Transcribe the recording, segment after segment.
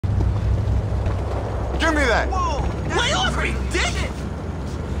me that. Whoa. Lay off me, dick!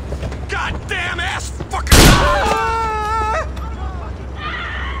 Goddamn ass fucking.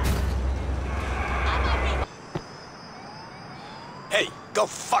 Hey, go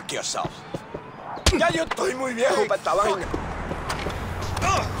fuck yourself. Ya yo estoy muy viejo para esta vaina.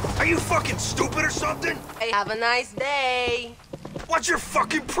 Are you fucking stupid or something? Hey, have a nice day. What's your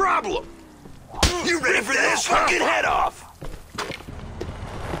fucking problem? You ready for this? Fucking head off!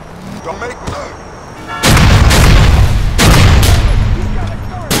 Don't make...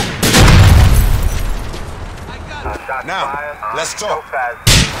 Now, let's talk.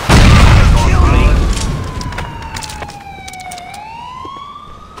 Kill me!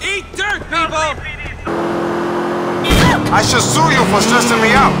 Eat dirt, people! I should sue you for stressing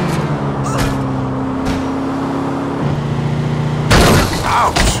me out.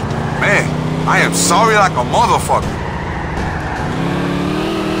 Ouch. Man, I am sorry like a motherfucker.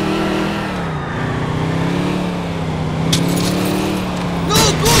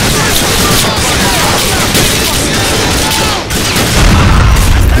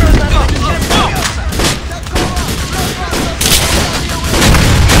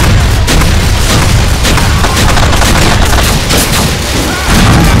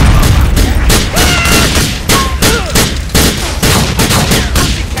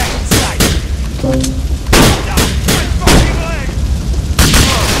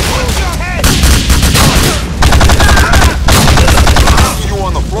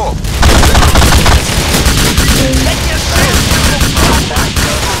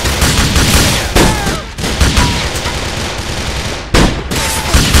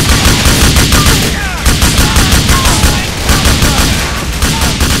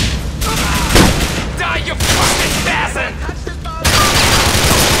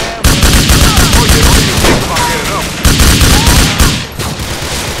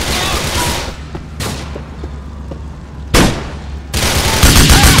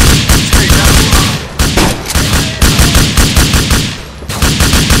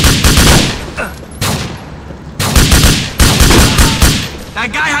 That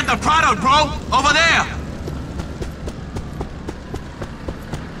guy had the product, bro! Over there!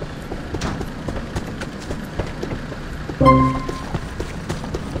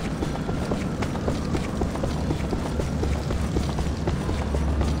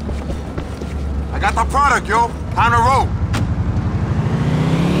 I got the product, yo. Time to roll.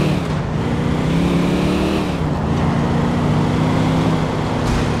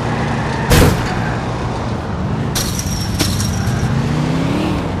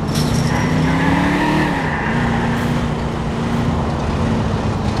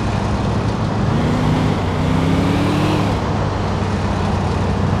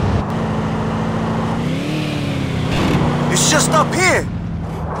 Just up here.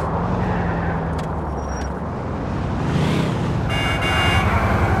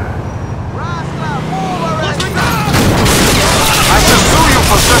 I should sue you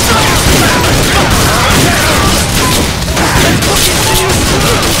for stressing me.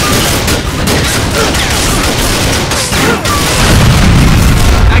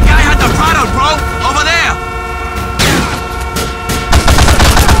 That guy had the product, bro! Over there!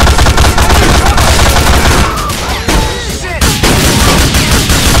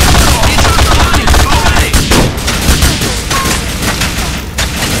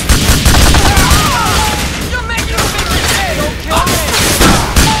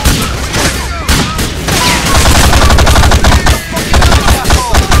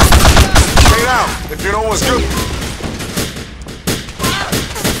 If you know what's good.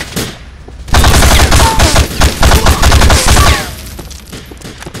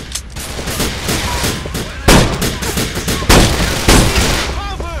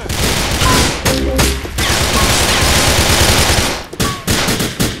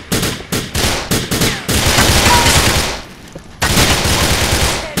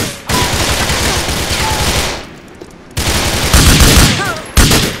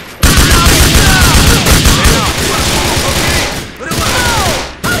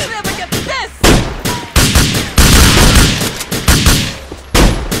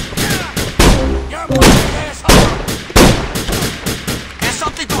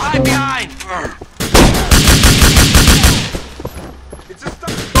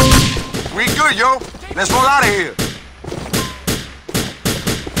 We good, yo. Let's roll out of here.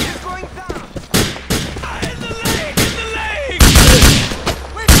 He's going down! In the leg!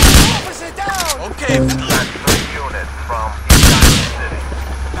 We're the officer down! Okay. That's 3 units from East Island City.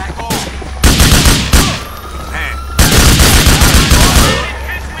 Back off. Man,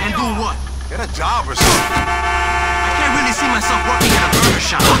 And do what? get a job or something. I can't really see myself working in a burger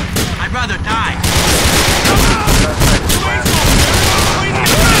shop. I'd rather die.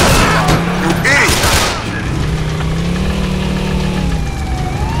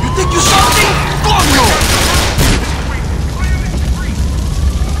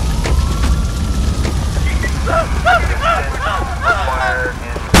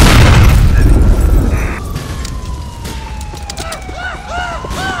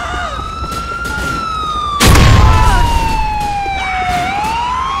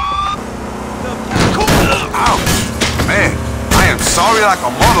 sorry like a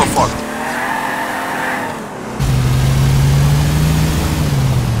motherfucker.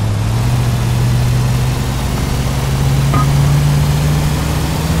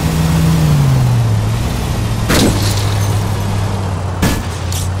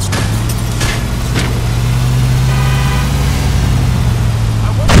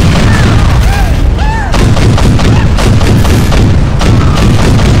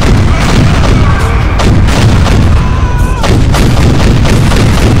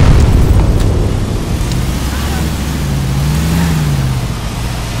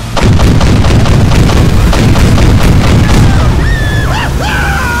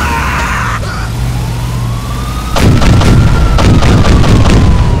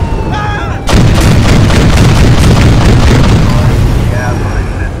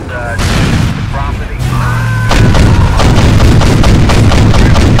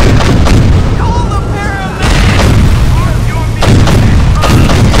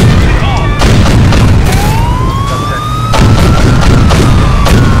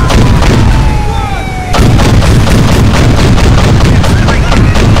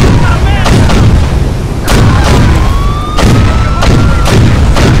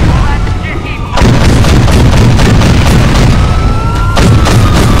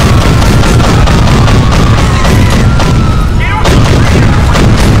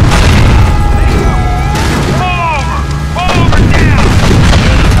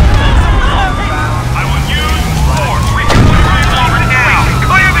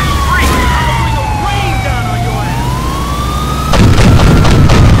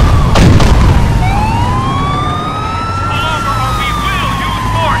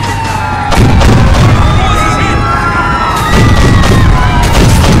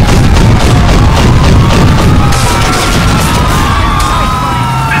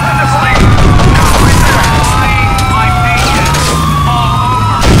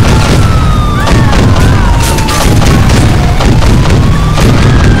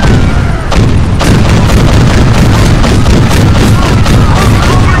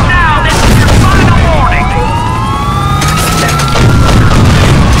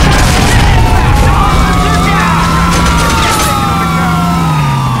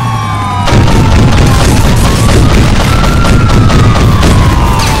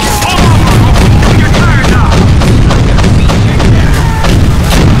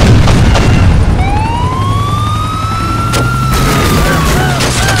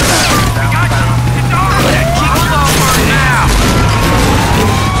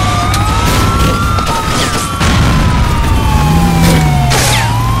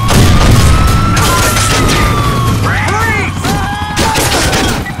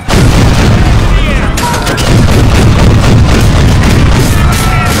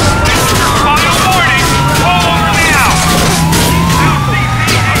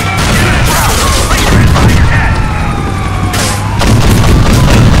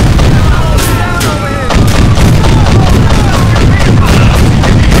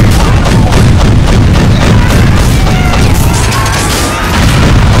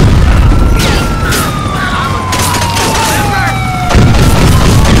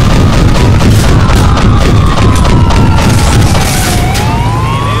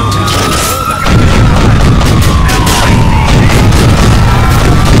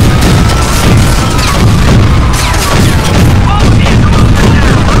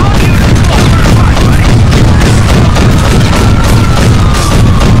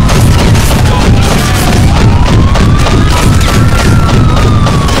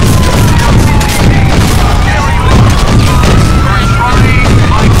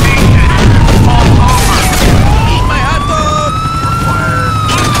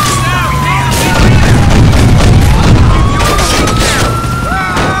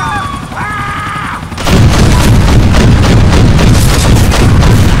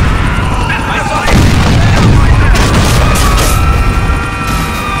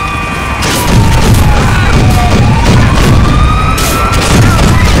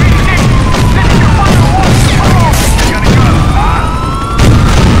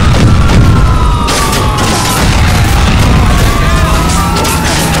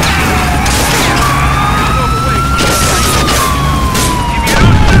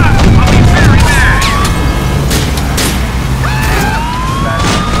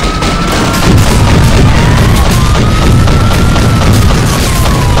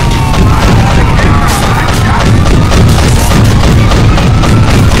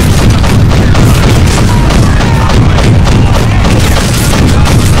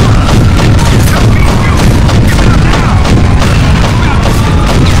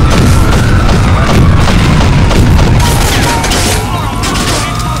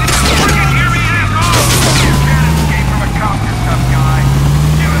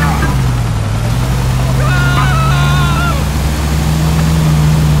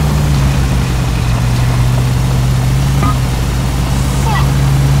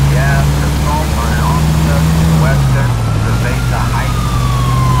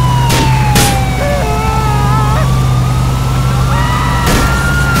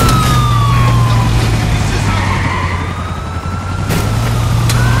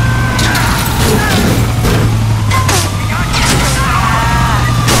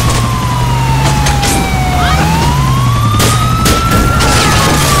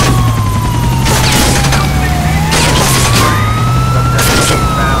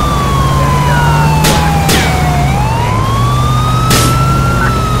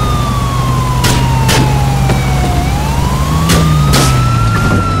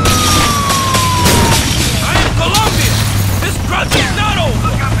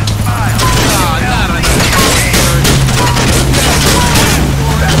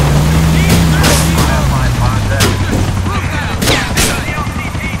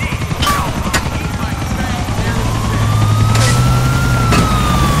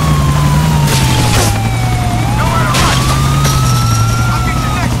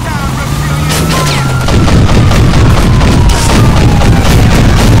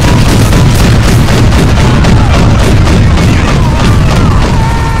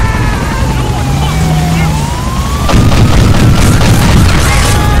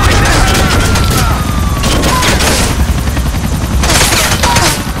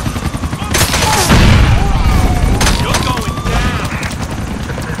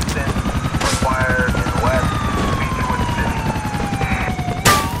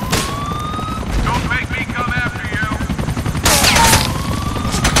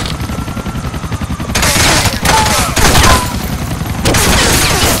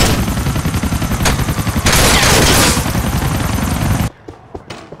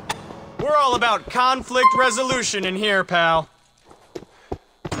 about conflict resolution in here, pal.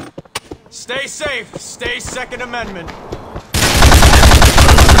 Stay safe. Stay Second Amendment.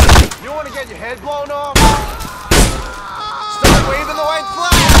 You want to get your head blown off? Start waving the white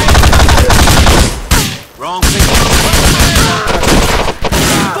flag! Wrong thing.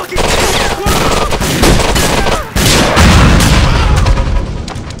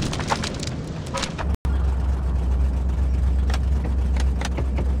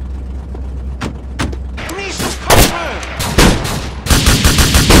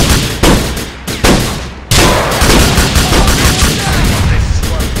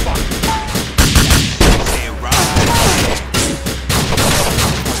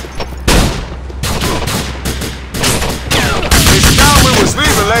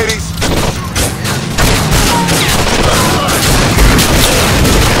 Ladies.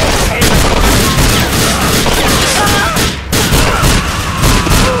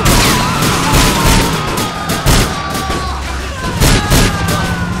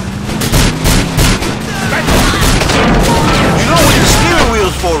 You know what your steering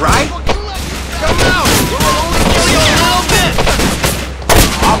wheel's for, right? Come out! We'll only kill you a little bit!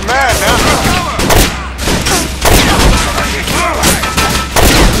 I'm mad now.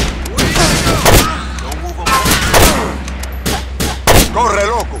 Corre,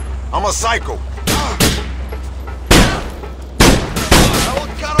 loco. I'm a psycho. I will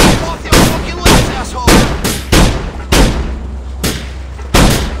cut off both your fucking legs, asshole!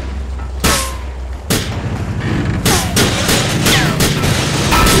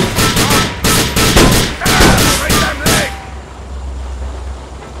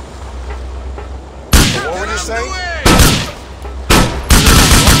 What were you saying?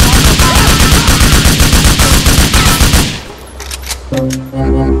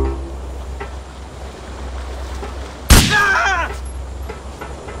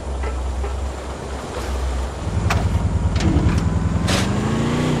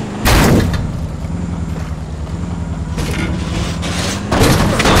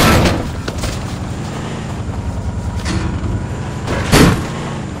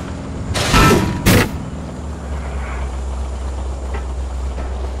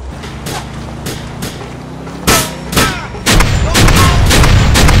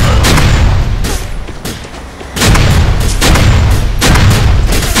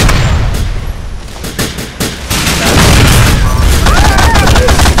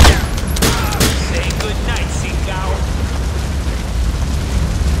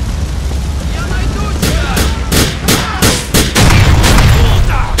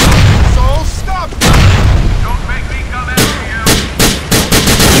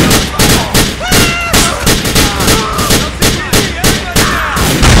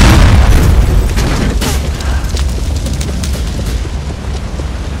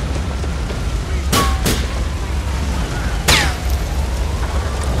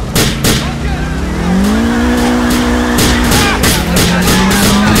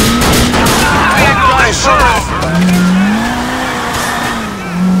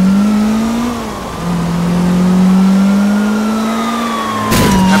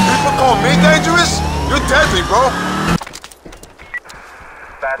 Deadly, bro.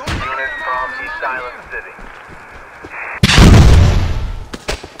 That's unit from East Island City.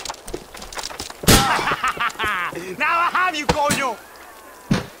 Now I have you, coño!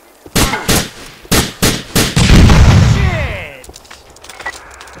 Shit!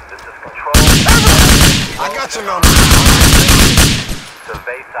 This is Control. I got your number.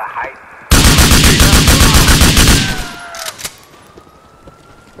 Survey the height.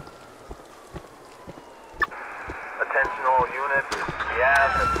 Attention all units. We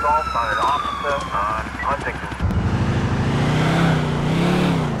have assault on an officer on Huntington.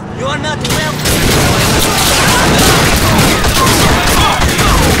 You're not welcome!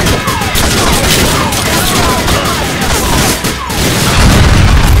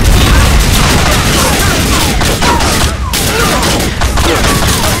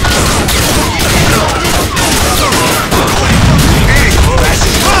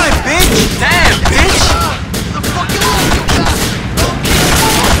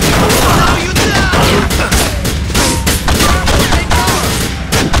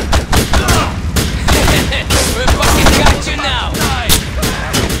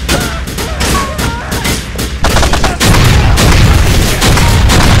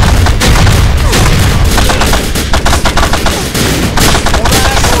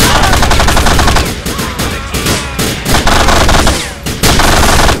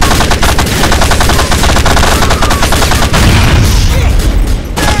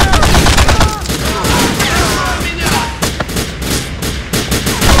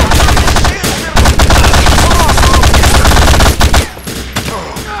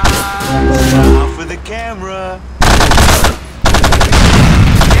 Smile for the camera.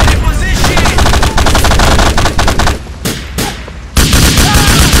 Get in position!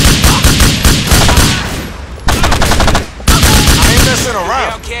 I ain't messing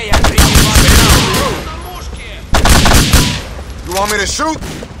around. Okay, I think You want me to shoot?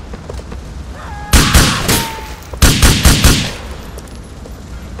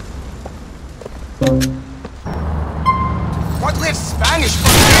 What lives Spanish for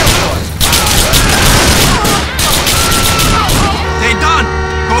airport? they done.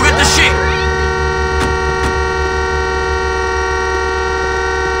 Go get the shit.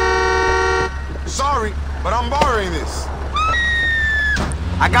 Sorry, but I'm borrowing this.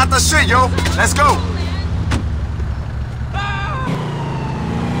 I got the shit, yo. Let's go.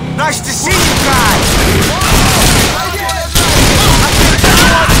 Nice to see you guys.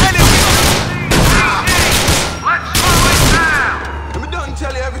 Let me done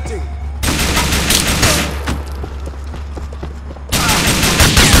tell you everything.